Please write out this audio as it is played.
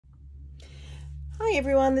Hi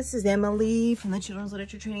everyone, this is Emily from the Children's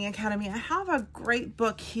Literature Training Academy. I have a great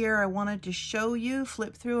book here I wanted to show you,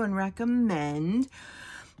 flip through, and recommend.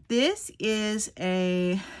 This is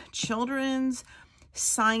a children's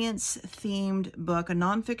science-themed book, a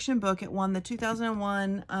nonfiction book. It won the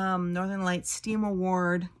 2001 Northern Lights STEAM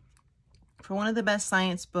Award for one of the best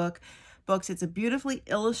science books. It's a beautifully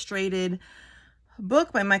illustrated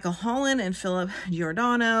book by Michael Holland and Philip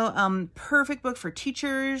Giordano. Perfect book for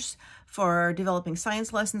teachers, for developing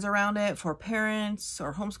science lessons around it, for parents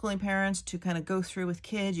or homeschooling parents to kind of go through with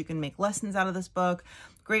kids. You can make lessons out of this book.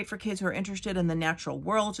 Great for kids who are interested in the natural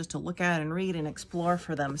world, just to look at and read and explore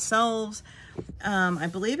for themselves. I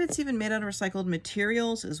believe it's even made out of recycled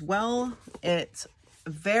materials as well. It's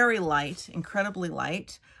very light, incredibly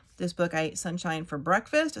light. This book, I ate sunshine for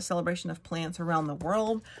breakfast, a celebration of plants around the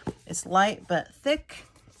world. It's light but thick.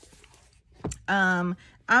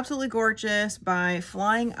 Absolutely gorgeous, by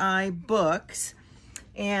Flying Eye Books.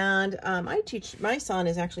 And my son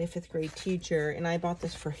is actually a 5th grade teacher, and I bought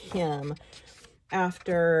this for him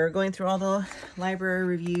after going through all the library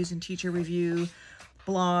reviews and teacher review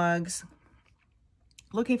blogs,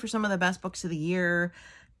 looking for some of the best books of the year,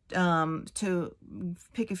 to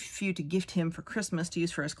pick a few to gift him for Christmas to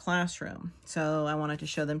use for his classroom. So I wanted to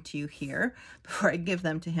show them to you here before I give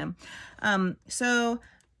them to him. So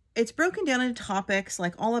it's broken down into topics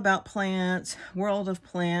like all about plants, world of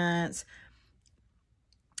plants,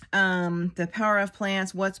 the power of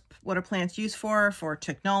plants, what are plants used for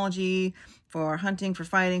technology, for hunting, for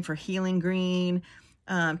fighting, for healing green.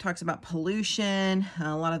 Talks about pollution,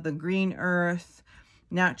 a lot of the green earth,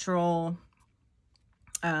 natural,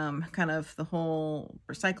 kind of the whole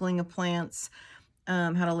recycling of plants,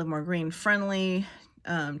 how to live more green friendly.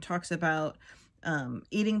 Talks about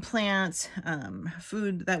eating plants,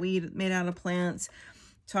 food that we eat made out of plants.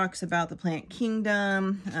 Talks about the plant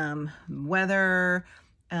kingdom, weather,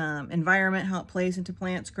 environment, how it plays into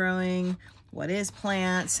plants growing, what is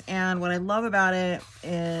plants. And what I love about it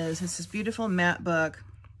is it's this beautiful map book,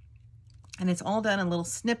 and it's all done in little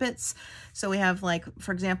snippets. So we have, like,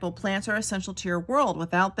 for example, plants are essential to your world.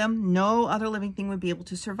 Without them, no other living thing would be able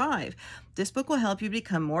to survive. This book will help you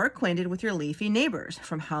become more acquainted with your leafy neighbors,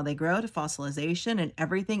 from how they grow to fossilization and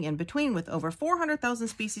everything in between. With over 400,000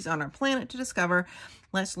 species on our planet to discover,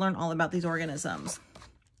 let's learn all about these organisms.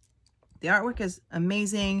 The artwork is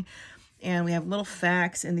amazing, and we have little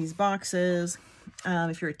facts in these boxes.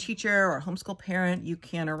 If you're a teacher or a homeschool parent, you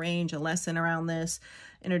can arrange a lesson around this,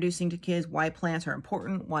 introducing to kids why plants are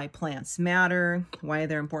important, why plants matter, why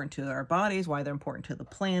they're important to our bodies, why they're important to the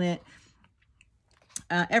planet.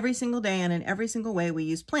 Every single day and in every single way we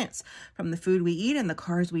use plants. From the food we eat and the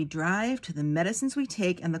cars we drive to the medicines we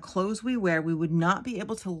take and the clothes we wear, we would not be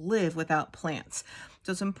able to live without plants.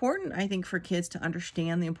 So it's important, I think, for kids to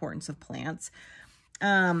understand the importance of plants.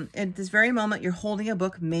 At this very moment, you're holding a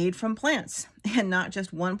book made from plants, and not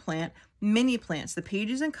just one plant, many plants. The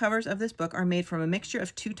pages and covers of this book are made from a mixture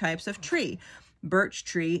of 2 types of tree, birch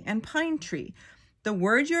tree and pine tree. The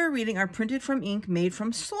words you are reading are printed from ink made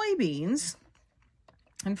from soybeans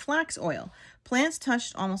and flax oil. Plants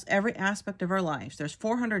touched almost every aspect of our lives. There's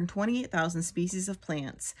 428,000 species of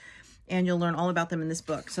plants, and you'll learn all about them in this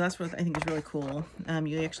book. So that's what I think is really cool.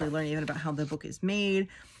 You actually learn even about how the book is made.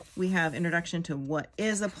 We have introduction to what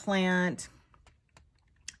is a plant.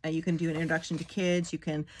 You can do an introduction to kids. You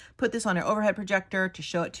can put this on your overhead projector to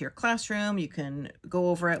show it to your classroom. You can go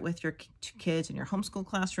over it with your kids in your homeschool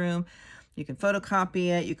classroom. You can photocopy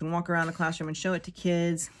it. You can walk around the classroom and show it to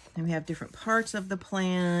kids. And we have different parts of the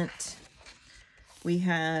plant. We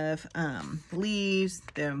have leaves,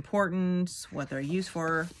 their importance, what they're used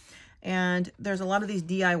for. And there's a lot of these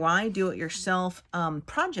DIY, do-it-yourself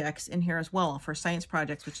projects in here as well for science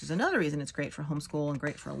projects, which is another reason it's great for homeschool and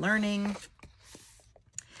great for learning.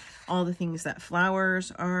 All the things that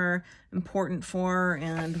flowers are important for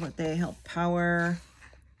and what they help power,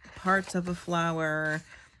 parts of a flower,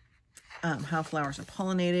 how flowers are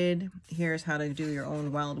pollinated. Here's how to do your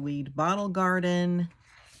own wild weed bottle garden,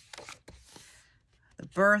 the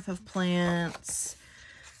birth of plants,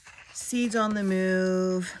 seeds on the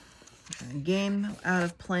move, game out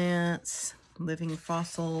of plants, living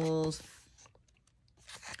fossils,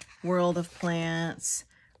 world of plants,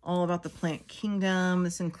 all about the plant kingdom.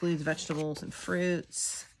 This includes vegetables and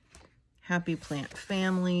fruits, happy plant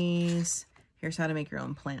families. Here's how to make your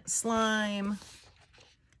own plant slime,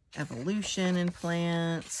 evolution in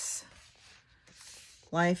plants,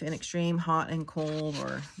 life in extreme hot and cold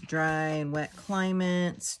or dry and wet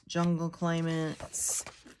climates, jungle climates,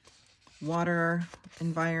 water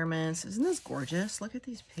environments. Isn't this gorgeous? Look at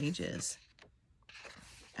these pages.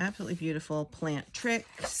 Absolutely beautiful. Plant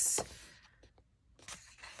tricks,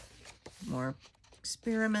 More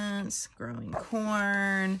experiments, growing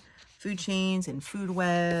corn, food chains and food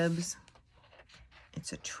webs.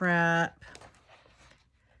 It's a trap.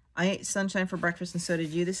 I ate sunshine for breakfast and so did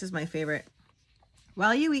you. This is my favorite.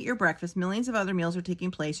 While you eat your breakfast, millions of other meals are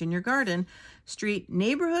taking place in your garden, street,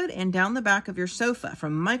 neighborhood, and down the back of your sofa.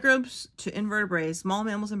 From microbes to invertebrates, small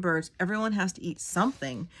mammals and birds, everyone has to eat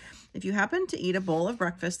something. If you happen to eat a bowl of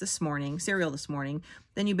breakfast this morning, cereal this morning,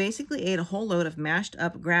 then you basically ate a whole load of mashed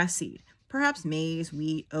up grass seed. Perhaps maize,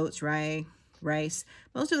 wheat, oats, rye, rice.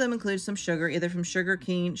 Most of them include some sugar, either from sugar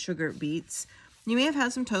cane, sugar beets. You may have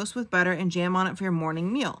had some toast with butter and jam on it for your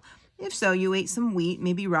morning meal. If so, you ate some wheat,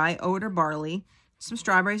 maybe rye, oat, or barley, some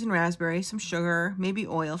strawberries and raspberries, some sugar, maybe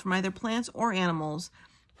oil from either plants or animals.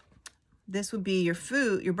 This would be your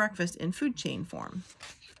food, your breakfast in food chain form.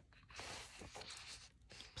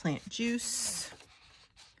 Plant juice,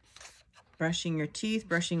 brushing your teeth,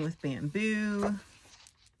 brushing with bamboo,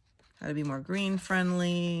 how to be more green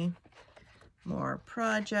friendly, more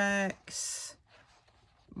projects,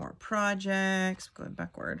 going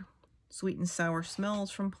backward. Sweet and sour smells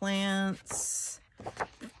from plants.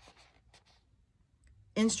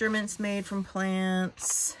 Instruments made from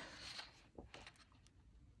plants.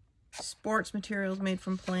 Sports materials made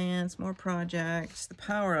from plants. More projects. The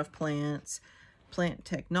power of plants. Plant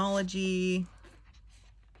technology.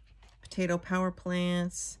 Potato power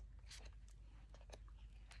plants.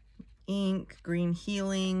 Ink. Green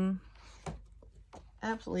healing.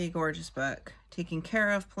 Absolutely gorgeous book. Taking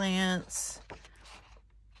care of plants.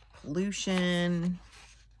 Pollution.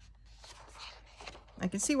 I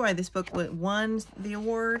can see why this book won the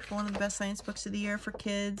award for one of the best science books of the year for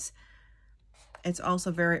kids. It's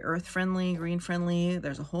also very earth friendly, green friendly.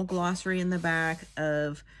 There's a whole glossary in the back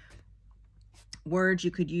of words you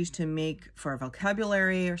could use to make for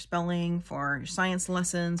vocabulary or spelling for your science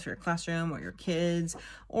lessons for your classroom or your kids.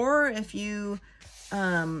 Or if you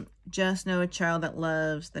just know a child that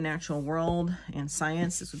loves the natural world and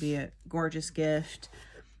science, this would be a gorgeous gift.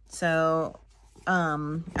 So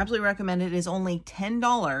absolutely recommend it. It is only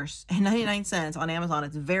 $10.99 on Amazon.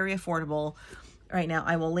 It's very affordable right now.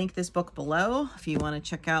 I will link this book below if you want to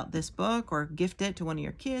check out this book or gift it to one of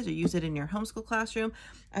your kids or use it in your homeschool classroom.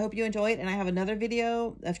 I hope you enjoy it. And I have another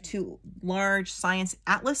video of 2 large science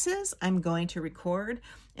atlases I'm going to record,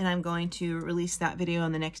 and I'm going to release that video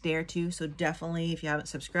in the next day or 2. So definitely, if you haven't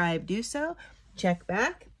subscribed, do so. Check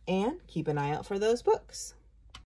back and keep an eye out for those books.